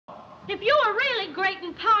If you were really great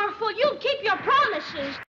and powerful, you'd keep your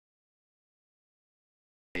promises.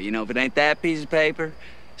 You know, if it ain't that piece of paper,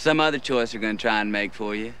 some other choice they're gonna try and make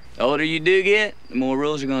for you. The older you do get, the more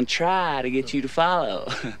rules are gonna try to get you to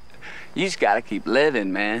follow. You just gotta keep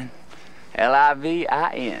living, man.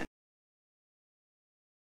 L-I-V-I-N.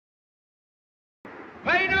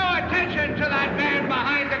 Pay no attention to that man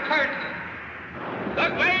behind the curtain. The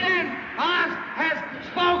great Oz has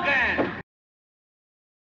spoken.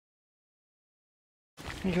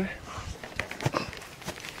 Okay.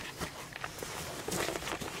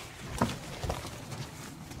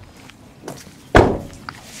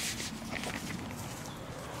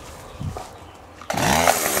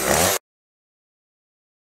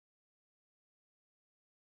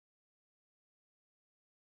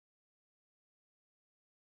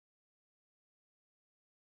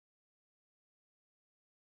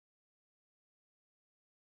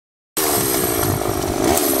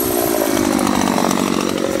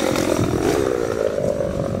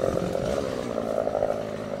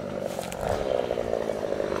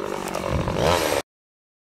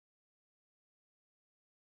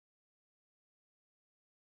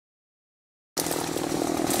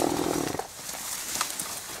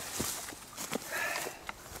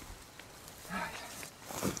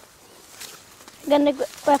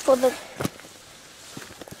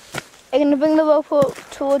 I'm gonna bring the rope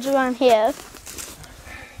towards around here.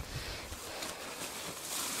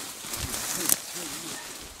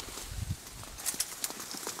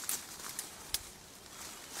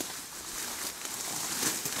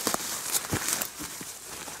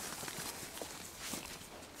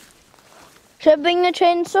 Should I bring the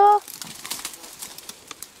chainsaw?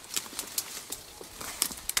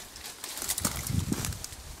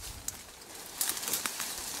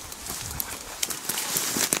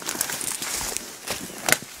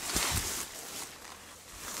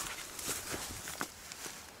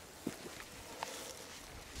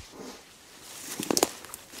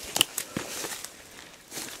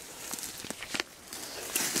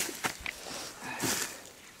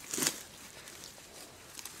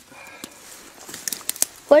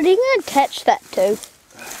 What are you going to attach that to?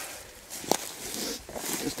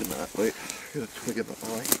 Just a minute, wait. Got a twig of the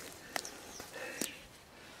eye.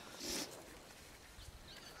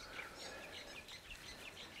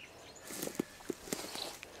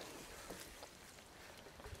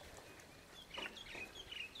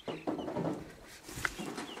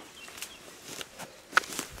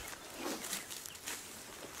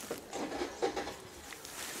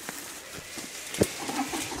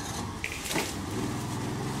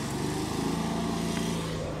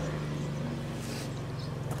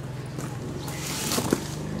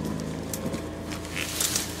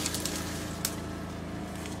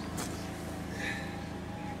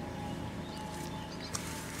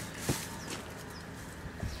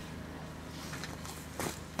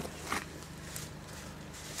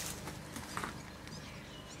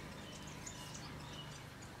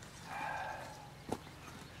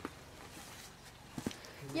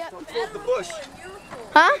 Yep. Don't fall off the bush.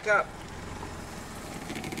 Huh? Back up.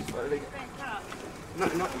 Slowly. No,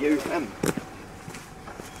 not you, him.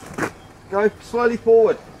 Go slowly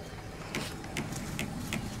forward.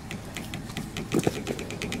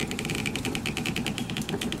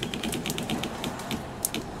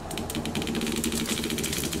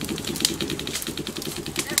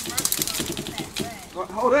 Right,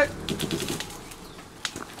 hold it.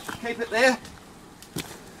 Keep it there.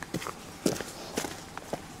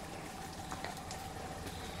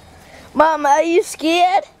 Mom, are you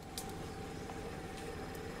scared?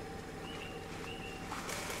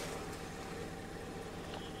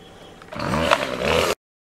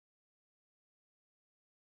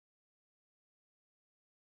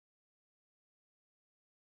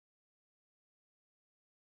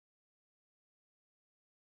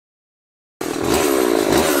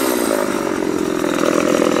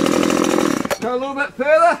 Go a little bit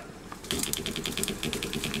further.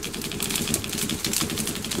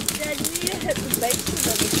 Dad, you need to hit the base of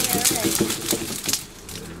them.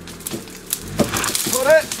 Hold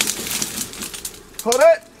it. Hold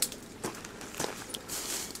it.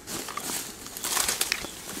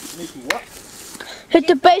 Making what? Hit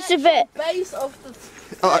the base of it. Base of the.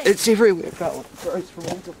 Oh, it's everywhere, Carl. It grows from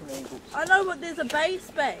all different angles. I know, but there's a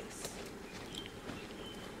base.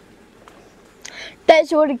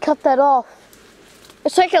 Dad's already cut that off.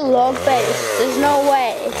 It's like a log base. There's no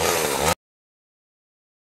way.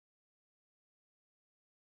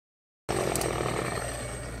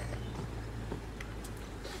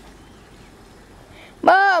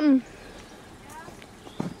 Mom,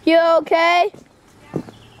 you okay?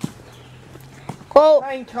 Oh,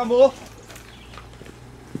 Chain come off.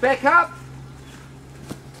 Back up.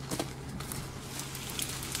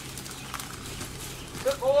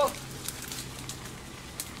 Bit more.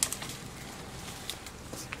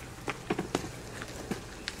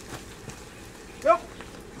 Yep.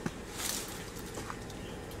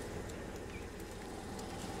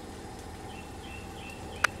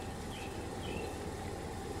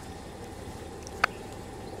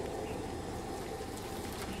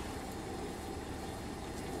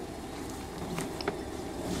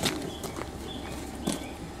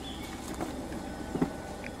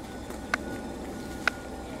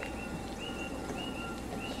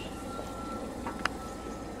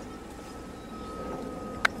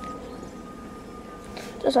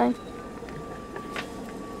 just saying.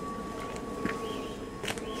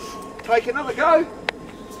 Take another go.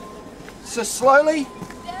 So slowly.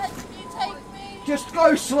 Dad, can you take me? Just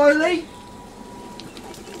go slowly.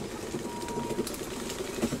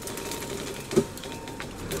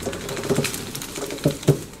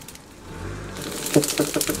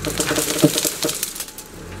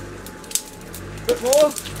 Bit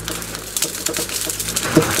more.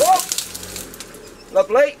 Whoa.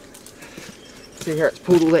 Lovely. See how it's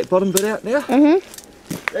pulled all that bottom bit out now? Mhm.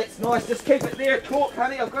 That's nice. Just keep it there. Talk,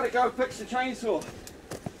 honey. I've got to go fix the chainsaw.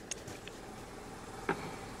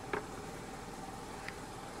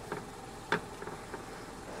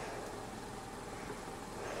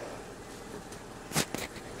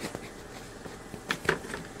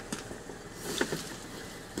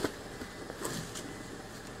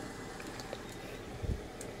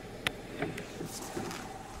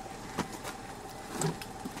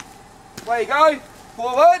 There you go.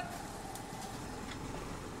 Forward.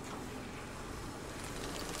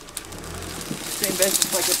 Stand back and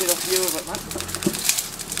take a better view of it, mate.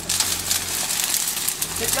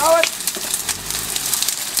 Keep going.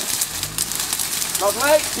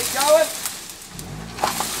 Lovely. Keep going.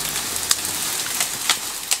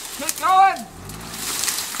 Keep going.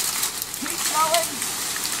 Keep going.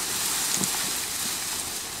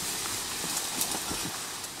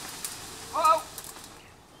 Uh-oh.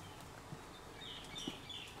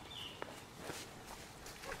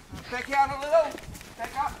 Back out a little.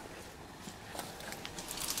 Back up.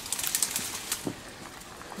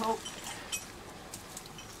 Cool.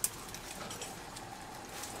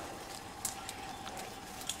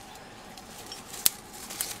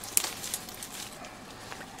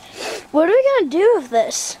 What are we gonna do with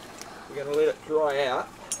this? We're going to let it dry out.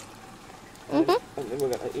 Mhm. And then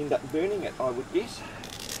we're going to end up burning it, I would guess.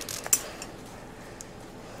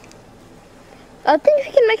 I think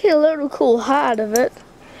we can make it a little cool hard of it.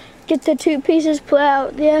 Get the two pieces put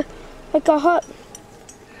out there, make a hut.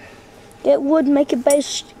 Get wood, make a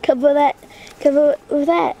base, cover it with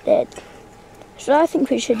that. That's what I think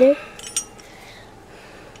we should do.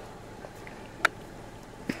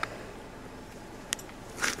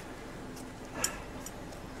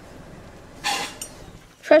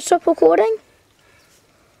 Should I stop recording?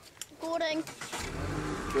 Recording.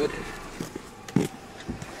 Good.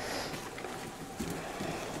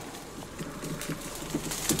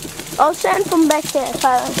 I'll stand from back there if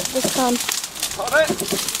I this time. Hold it.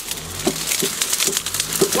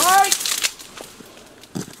 Right.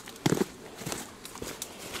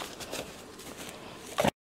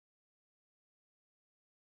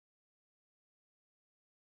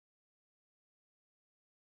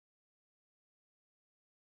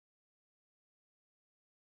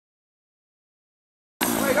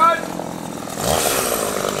 There you go.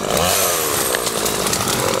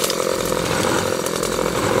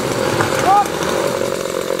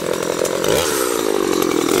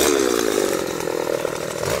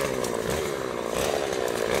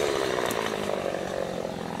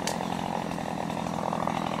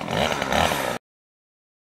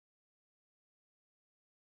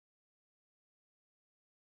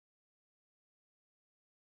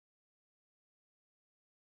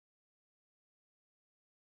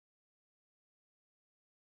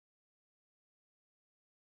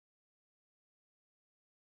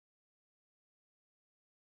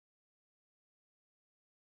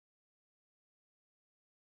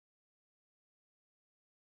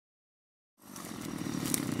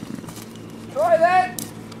 Try that.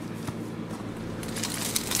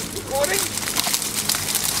 Recording.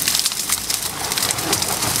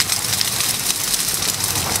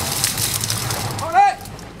 Hold it.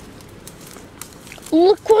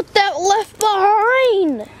 Look what that left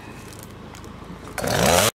behind!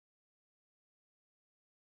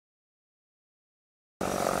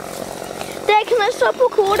 Dad, can I stop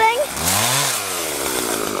recording?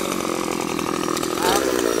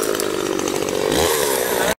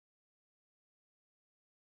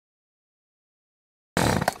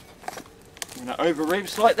 When it over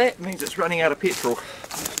revs like that, it means it's running out of petrol.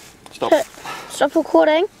 Stop. Stop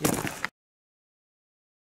recording. Yeah.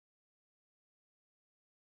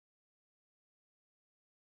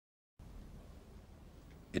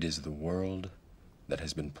 It is the world that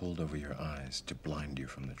has been pulled over your eyes to blind you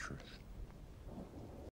from the truth.